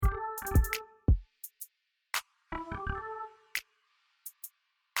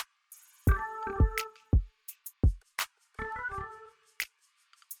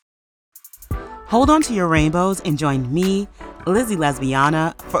Hold on to your rainbows and join me, Lizzie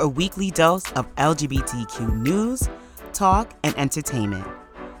Lesbiana, for a weekly dose of LGBTQ news, talk, and entertainment.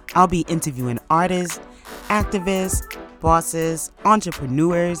 I'll be interviewing artists, activists, bosses,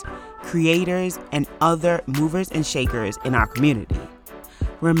 entrepreneurs, creators, and other movers and shakers in our community.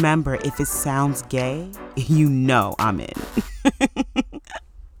 Remember, if it sounds gay, you know I'm in.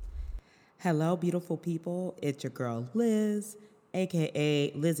 Hello, beautiful people. It's your girl, Liz,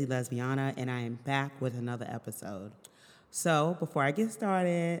 aka Lizzie Lesbiana, and I am back with another episode. So, before I get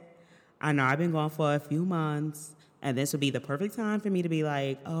started, I know I've been gone for a few months, and this would be the perfect time for me to be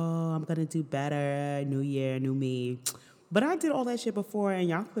like, oh, I'm going to do better, new year, new me. But I did all that shit before, and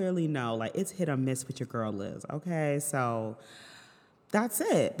y'all clearly know, like, it's hit or miss with your girl, Liz, okay? So, that's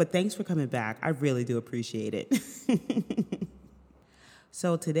it. But thanks for coming back. I really do appreciate it.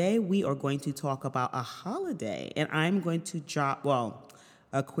 So today we are going to talk about a holiday, and I'm going to drop,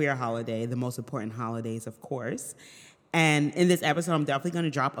 a queer holiday, the most important holidays, of course. And in this episode, I'm definitely going to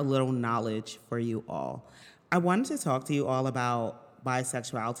drop a little knowledge for you all. I wanted to talk to you all about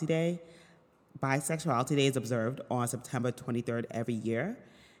Bisexuality Day. Bisexuality Day is observed on September 23rd every year,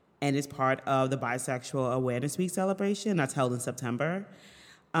 and it's part of the Bisexual Awareness Week celebration that's held in September.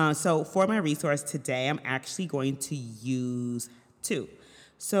 So for my resource today, I'm actually going to use two.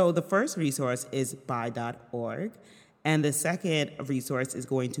 So the first resource is bi.org, and the second resource is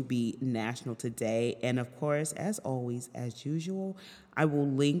going to be National Today. And of course, as always, as usual, I will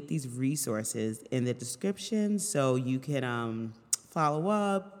link these resources in the description so you can follow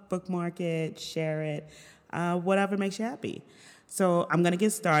up, bookmark it, share it, whatever makes you happy. So I'm going to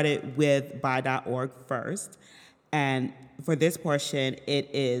get started with bi.org first. And for this portion, it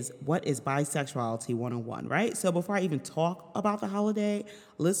is what is Bisexuality 101, right? So before I even talk about the holiday,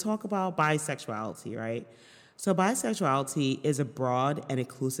 let's talk about bisexuality, right? So bisexuality is a broad and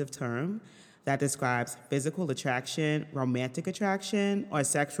inclusive term that describes physical attraction, romantic attraction, or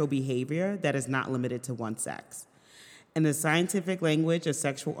sexual behavior that is not limited to one sex. In the scientific language of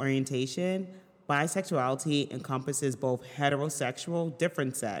sexual orientation, bisexuality encompasses both heterosexual,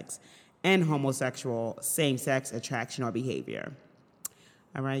 different sex, and homosexual, same-sex attraction or behavior.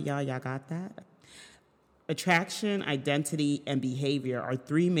 All right, y'all got that? Attraction, identity, and behavior are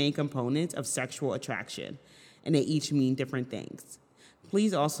three main components of sexual attraction, and they each mean different things.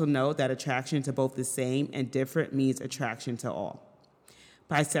 Please also note that attraction to both the same and different means attraction to all.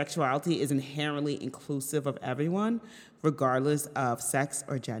 Bisexuality is inherently inclusive of everyone, regardless of sex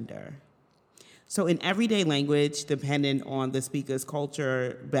or gender. So in everyday language, depending on the speaker's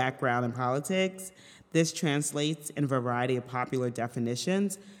culture, background, and politics, this translates in a variety of popular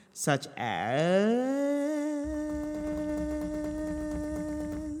definitions, such as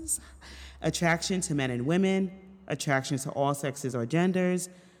attraction to men and women, attraction to all sexes or genders,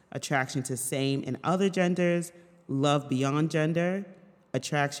 attraction to same and other genders, love beyond gender,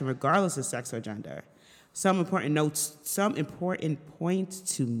 attraction regardless of sex or gender. Some important points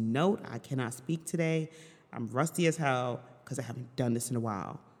to note. I cannot speak today. I'm rusty as hell because I haven't done this in a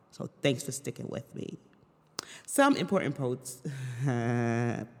while. So thanks for sticking with me. Some important points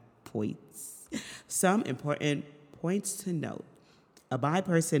to note. A bi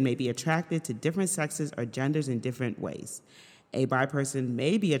person may be attracted to different sexes or genders in different ways. A bi person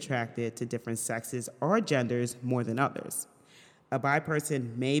may be attracted to different sexes or genders more than others. A bi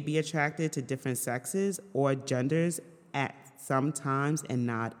person may be attracted to different sexes or genders at some times and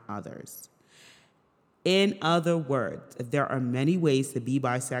not others. In other words, there are many ways to be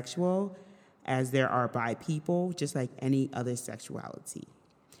bisexual, as there are bi people, just like any other sexuality.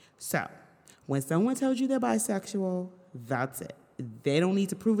 So, when someone tells you they're bisexual, that's it. They don't need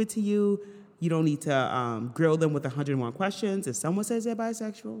to prove it to you. You don't need to grill them with 101 questions. If someone says they're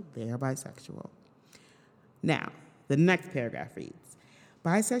bisexual, they are bisexual. Now, the next paragraph reads,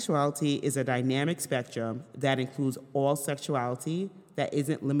 bisexuality is a dynamic spectrum that includes all sexuality that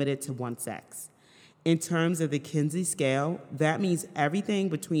isn't limited to one sex. In terms of the Kinsey scale, that means everything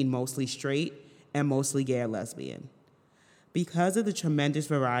between mostly straight and mostly gay or lesbian. Because of the tremendous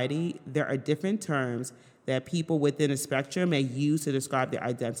variety, there are different terms that people within a spectrum may use to describe their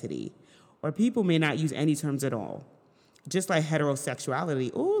identity, or people may not use any terms at all. Just like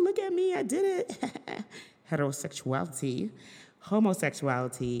heterosexuality, oh, look at me, I did it. Heterosexuality,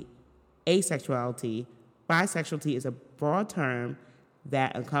 homosexuality, asexuality, bisexuality is a broad term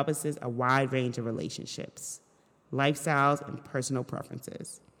that encompasses a wide range of relationships, lifestyles, and personal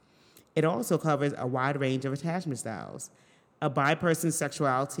preferences. It also covers a wide range of attachment styles. A bi person's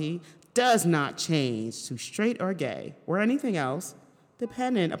sexuality does not change to straight or gay or anything else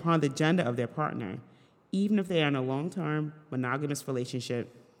dependent upon the gender of their partner, even if they are in a long-term monogamous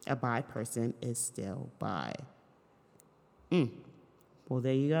relationship A bi person is still bi. Well,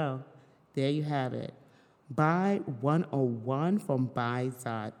 there you go. There you have it. Bi 101 from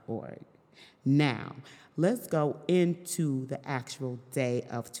bi.org. Now, let's go into the actual day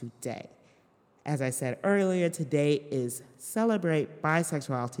of today. As I said earlier, today is Celebrate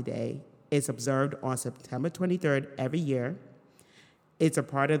Bisexuality Day. It's observed on September 23rd every year. It's a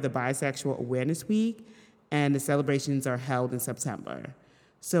part of the Bisexual Awareness Week, and the celebrations are held in September.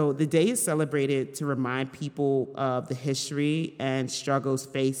 So the day is celebrated to remind people of the history and struggles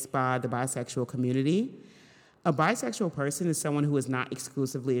faced by the bisexual community. A bisexual person is someone who is not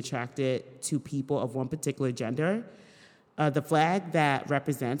exclusively attracted to people of one particular gender. The flag that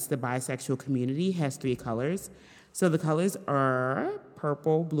represents the bisexual community has 3 colors. So the colors are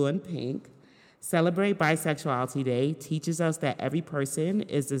purple, blue, and pink. Celebrate Bisexuality Day teaches us that every person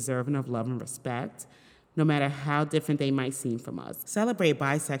is deserving of love and respect, no matter how different they might seem from us. Celebrate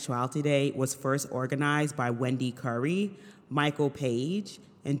Bisexuality Day was first organized by Wendy Curry, Michael Page,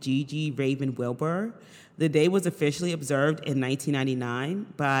 and Gigi Raven Wilbur. The day was officially observed in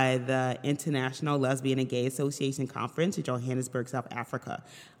 1999 by the International Lesbian and Gay Association Conference in Johannesburg, South Africa.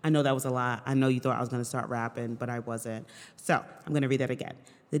 I know that was a lot. I know you thought I was going to start rapping, but I wasn't. So I'm going to read that again.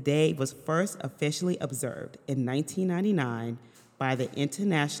 The day was first officially observed in 1999 by the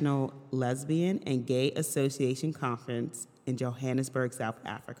International Lesbian and Gay Association Conference in Johannesburg, South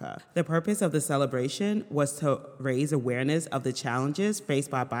Africa. The purpose of the celebration was to raise awareness of the challenges faced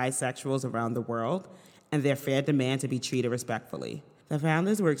by bisexuals around the world and their fair demand to be treated respectfully. The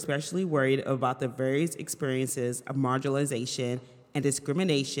founders were especially worried about the various experiences of marginalization and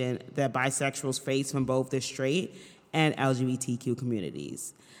discrimination that bisexuals face from both the straight and LGBTQ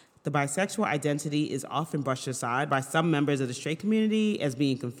communities. The bisexual identity is often brushed aside by some members of the straight community as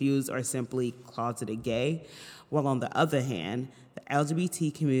being confused or simply closeted gay, while on the other hand, the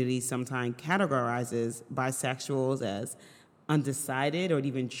LGBT community sometimes categorizes bisexuals as undecided or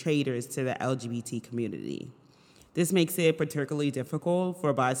even traitors to the LGBT community. This makes it particularly difficult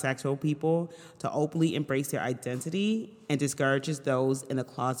for bisexual people to openly embrace their identity and discourages those in the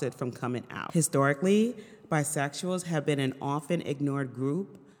closet from coming out. Historically, bisexuals have been an often ignored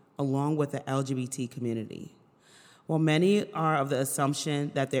group along with the LGBT community. While many are of the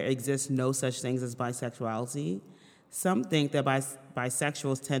assumption that there exists no such things as bisexuality, some think that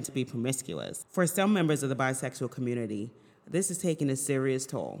bisexuals tend to be promiscuous. For some members of the bisexual community, this is taking a serious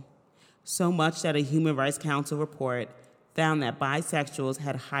toll. So much that a Human Rights Council report found that bisexuals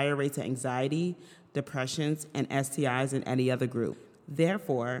had higher rates of anxiety, depressions, and STIs than any other group.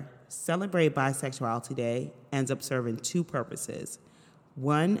 Therefore, Celebrate Bisexuality Day ends up serving 2 purposes.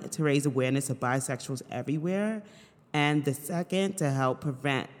 One, to raise awareness of bisexuals everywhere, and the second, to help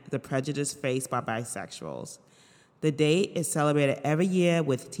prevent the prejudice faced by bisexuals. The day is celebrated every year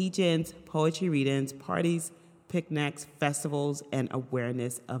with teach-ins, poetry readings, parties, picnics, festivals, and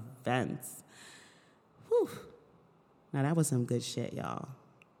awareness events. Whew. Now that was some good shit, y'all.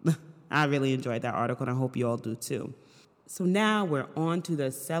 I really enjoyed that article, and I hope you all do too. So now we're on to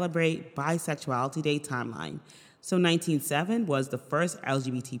the Celebrate Bisexuality Day timeline. So 1907 was the first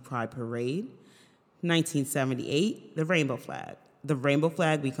LGBT Pride Parade. 1978, the rainbow flag. The rainbow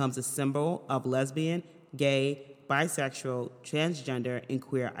flag becomes a symbol of lesbian, gay, bisexual, transgender, and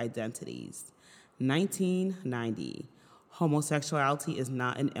queer identities. 1990, homosexuality is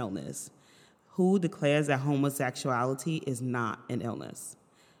not an illness. Who declares that homosexuality is not an illness?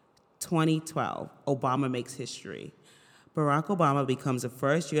 2012, Obama makes history. Barack Obama becomes the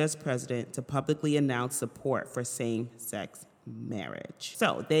first U.S. president to publicly announce support for same-sex marriage.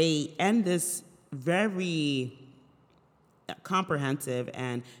 So they end this very comprehensive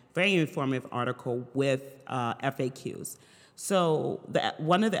and very informative article with FAQs. So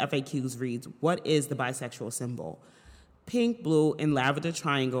one of the FAQs reads, what is the bisexual symbol? Pink, blue, and lavender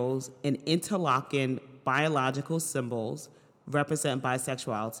triangles and interlocking biological symbols represent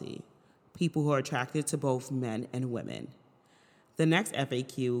bisexuality, people who are attracted to both men and women. The next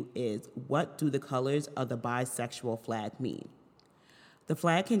FAQ is, what do the colors of the bisexual flag mean? The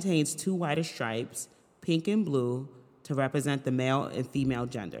flag contains 2 wider stripes, pink and blue, to represent the male and female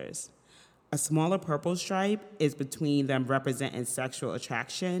genders. A smaller purple stripe is between them, representing sexual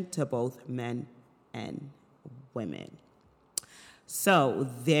attraction to both men and women. So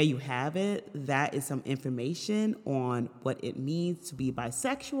there you have it. That is some information on what it means to be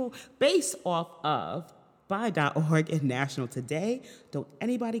bisexual based off of bi.org and National Today. Don't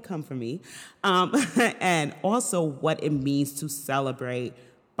anybody come for me. And also what it means to celebrate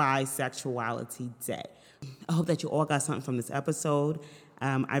Bisexuality Day. I hope that you all got something from this episode.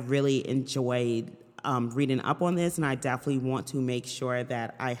 I really enjoyed reading up on this, and I definitely want to make sure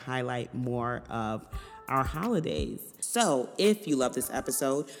that I highlight more of our holidays. So if you love this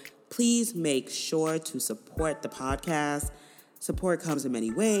episode, please make sure to support the podcast. Support comes in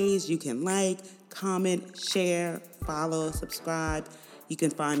many ways. You can like, comment, share, follow, subscribe. You can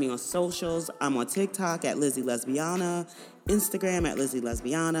find me on socials. I'm on TikTok at Lizzie Lesbiana, Instagram at Lizzie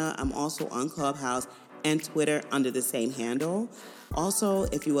Lesbiana. I'm also on Clubhouse and Twitter under the same handle. Also,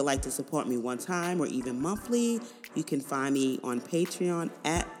 if you would like to support me one time or even monthly, you can find me on Patreon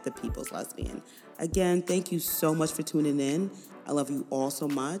at The People's Lesbian. Again, thank you so much for tuning in. I love you all so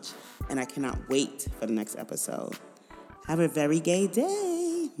much, and I cannot wait for the next episode. Have a very gay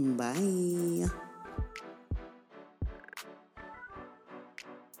day. Bye.